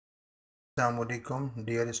अस्सलामुअलैकुम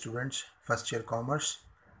dear students, first year commerce.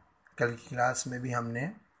 कल की क्लास में भी हमने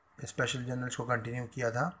स्पेशल जर्नल्स को कंटिन्यू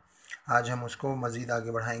किया था। आज हम उसको मज़ीद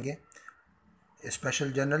आगे बढ़ाएंगे।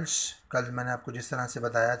 स्पेशल जर्नल्स कल मैंने आपको जिस तरह से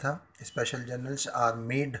बताया था, special journals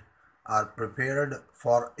are prepared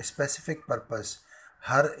for specific purpose.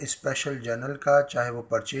 Her special journal का, चाहे वो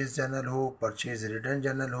परचेज जर्नल हो, परचेज रिटर्न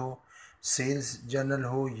जर्नल हो, सेल्स जर्नल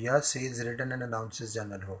हो या sales return and announces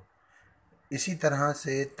journal हो, इसी तरह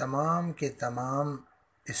से तमाम के तमाम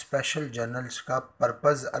स्पेशल जर्नल्स का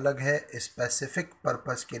पर्पज़ अलग है। स्पेसिफ़िक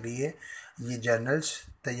पर्पज़ के लिए ये जर्नल्स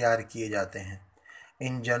तैयार किए जाते हैं।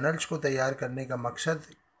 इन जर्नल्स को तैयार करने का मकसद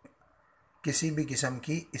किसी भी किस्म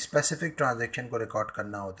की स्पेसिफ़िक ट्रांजैक्शन को रिकॉर्ड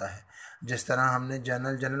करना होता है। जिस तरह हमने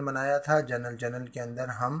जर्नल बनाया था, जर्नल के अंदर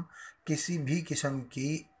हम किसी भी किस्म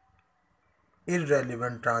की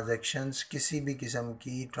इररेलेवेंट ट्रांजैक्शंस, किसी भी किस्म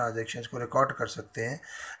की ट्रांजैक्शंस को रिकॉर्ड कर सकते हैं।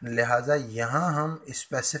 लिहाजा यहाँ हम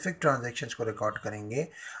स्पेसिफिक ट्रांजैक्शंस को रिकॉर्ड करेंगे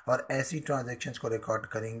और ऐसी ट्रांजैक्शंस को रिकॉर्ड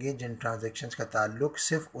करेंगे जिन ट्रांजैक्शंस का ताल्लुक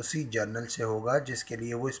सिर्फ उसी जर्नल से होगा जिसके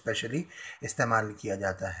लिए वो स्पेशली इस्तेमाल किया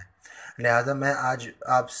जाता है। लिहाजा मैं आज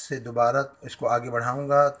आपसे दोबारा इसको आगे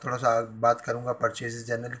बढ़ाऊंगा, थोड़ा सा बात करूंगा परचेजेस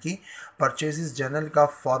जर्नल की। परचेजेस जर्नल का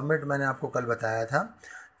फॉर्मेट मैंने आपको कल बताया था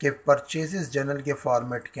कि परचेजेस जर्नल के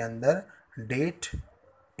फॉर्मेट के अंदर date,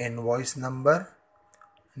 invoice number,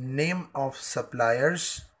 name of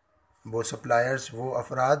suppliers, वो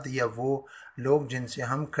अफराद या वो लोग जिनसे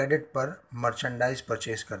हम क्रेडिट पर मर्चेंडाइज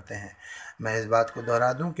परचेज़ करते हैं। मैं इस बात को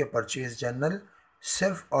दोहरा दूं कि परचेज़ जर्नल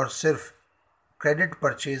सिर्फ़ और सिर्फ क्रेडिट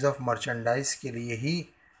परचेज़ ऑफ मर्चेंडाइज के लिए ही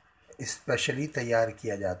स्पेशली तैयार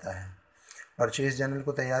किया जाता है। परचेज़ जर्नल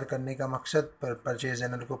को तैयार करने का मकसद, परचेज़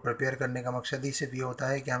जर्नल को प्रिपेयर करने का मकसद ही सिर्फ ये होता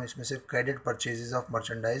है कि हम इसमें सिर्फ credit purchases of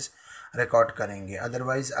merchandise record करेंगे।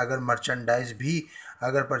 अदरवाइज़ अगर मर्चेंडाइज भी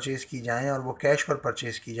अगर परचेज़ की जाएँ और वो कैश पर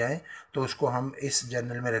परचेज़ की जाए तो उसको हम इस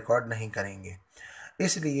जर्नल में रिकॉर्ड नहीं करेंगे।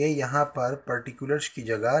 इसलिए यहाँ पर पर्टिकुलर्स की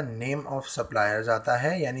जगह नेम ऑफ सप्लायर्स आता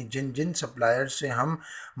है, यानी जिन जिन सप्लायर्स से हम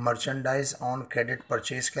मर्चेंडाइज ऑन क्रेडिट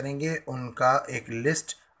परचेज़ करेंगे उनका एक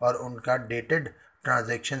लिस्ट और उनका डेटेड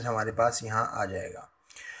ट्रांजैक्शंस हमारे पास यहाँ आ जाएगा।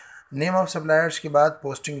 नेम ऑफ सप्लायर्स के बाद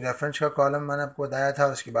पोस्टिंग रेफरेंस का कॉलम मैंने आपको बताया था,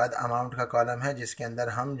 उसके बाद अमाउंट का कॉलम है जिसके अंदर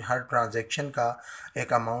हम हर ट्रांजैक्शन का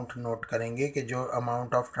एक अमाउंट नोट करेंगे कि जो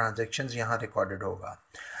अमाउंट ऑफ ट्रांजैक्शंस यहाँ रिकॉर्डेड होगा।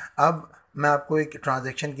 अब मैं आपको एक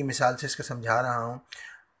ट्रांजैक्शन की मिसाल से इसको समझा रहा हूँ।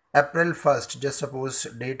 अप्रैल 1 जस्ट सपोज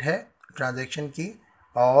डेट है ट्रांजैक्शन की,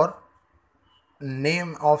 और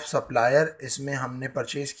नेम ऑफ सप्लायर इसमें हमने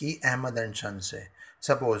परचेज़ की अहमद एंड सन से।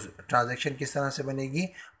 सपोज ट्रांजैक्शन किस तरह से बनेगी,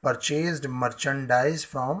 purchased merchandise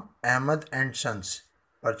from Ahmad and sons,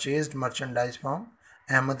 purchased merchandise from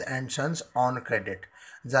Ahmad and sons on credit.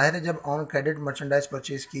 ज़ाहिर है जब ऑन क्रेडिट मर्चेंडाइज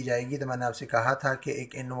परचेज़ की जाएगी तो मैंने आपसे कहा था कि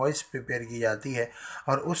एक इनवॉइस प्रिपेयर की जाती है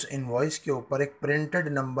और उस इनवॉइस के ऊपर एक प्रिंटेड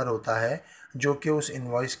नंबर होता है जो कि उस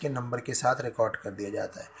इनवॉइस के नंबर के साथ रिकॉर्ड कर दिया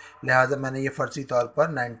जाता है। लिहाजा मैंने ये फ़र्ज़ी तौर पर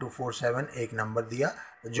 9247 एक नंबर दिया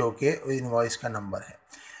जो कि इनवॉइस का नंबर है।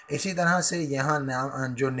 इसी तरह से यहाँ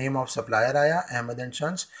नाम, जो नेम ऑफ सप्लायर आया अहमद एंड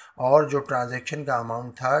सन्स, और जो ट्रांजैक्शन का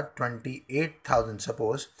अमाउंट था 28,000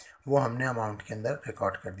 सपोज़, वो हमने अमाउंट के अंदर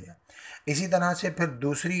रिकॉर्ड कर दिया। इसी तरह से फिर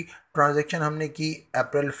दूसरी ट्रांजैक्शन हमने की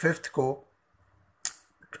अप्रैल 5 को,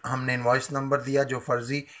 हमने इनवॉइस नंबर दिया जो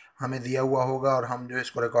फ़र्ज़ी हमें दिया हुआ होगा और हम जो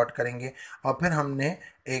इसको रिकॉर्ड करेंगे, और फिर हमने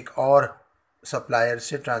एक और सप्लायर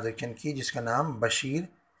से ट्रांजैक्शन की जिसका नाम बशीर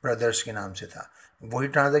ब्रदर्स के नाम से था। वही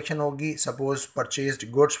ट्रांजैक्शन होगी, suppose purchased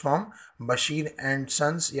goods from Bashir and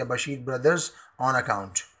sons या बशीर ब्रदर्स ऑन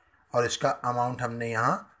अकाउंट, और इसका अमाउंट हमने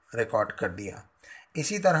यहाँ रिकॉर्ड कर दिया।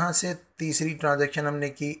 इसी तरह से तीसरी ट्रांजैक्शन हमने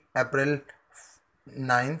की अप्रैल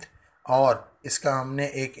 9, और इसका हमने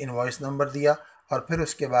एक इनवॉइस नंबर दिया और फिर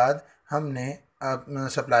उसके बाद हमने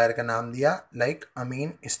सप्लायर का नाम दिया लाइक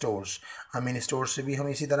अमीन स्टोर्स। अमीन स्टोर्स से भी हम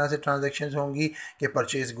इसी तरह से ट्रांजैक्शंस होंगी कि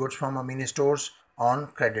purchase goods from Amin stores on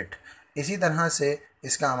credit. इसी तरह से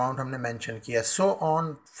इसका अमाउंट हमने मेंशन किया। So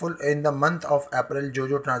on full in the month of April जो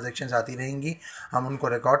जो ट्रांजैक्शंस आती रहेंगी हम उनको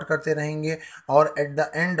रिकॉर्ड करते रहेंगे और एट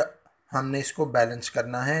द एंड हमने इसको बैलेंस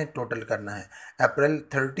करना है, टोटल करना है। अप्रैल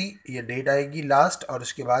 30 ये डेट आएगी लास्ट, और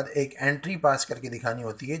उसके बाद एक एंट्री पास करके दिखानी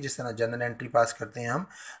होती है जिस तरह जनरल एंट्री पास करते हैं हम।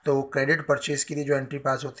 तो क्रेडिट परचेज़ के लिए जो एंट्री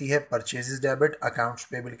पास होती है purchases debit accounts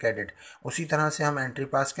payable credit, उसी तरह से हम एंट्री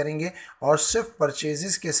पास करेंगे और सिर्फ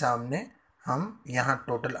परचेजेस के सामने हम यहाँ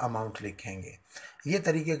टोटल अमाउंट लिखेंगे। ये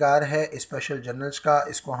तरीक़ेकार है स्पेशल जर्नल्स का।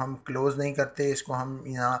 इसको हम क्लोज़ नहीं करते, इसको हम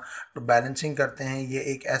यहाँ बैलेंसिंग करते हैं। ये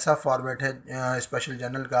एक ऐसा फॉर्मेट है स्पेशल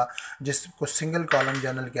जर्नल का जिसको सिंगल कॉलम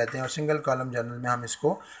जर्नल कहते हैं, और सिंगल कॉलम जर्नल में हम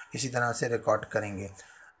इसको इसी तरह से रिकॉर्ड करेंगे।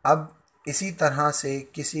 अब इसी तरह से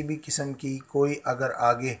किसी भी किस्म की कोई अगर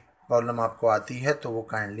आगे प्रॉब्लम आपको आती है तो वो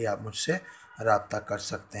काइंडली आप मुझसे रब्ता कर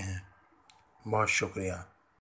सकते हैं। बहुत शुक्रिया।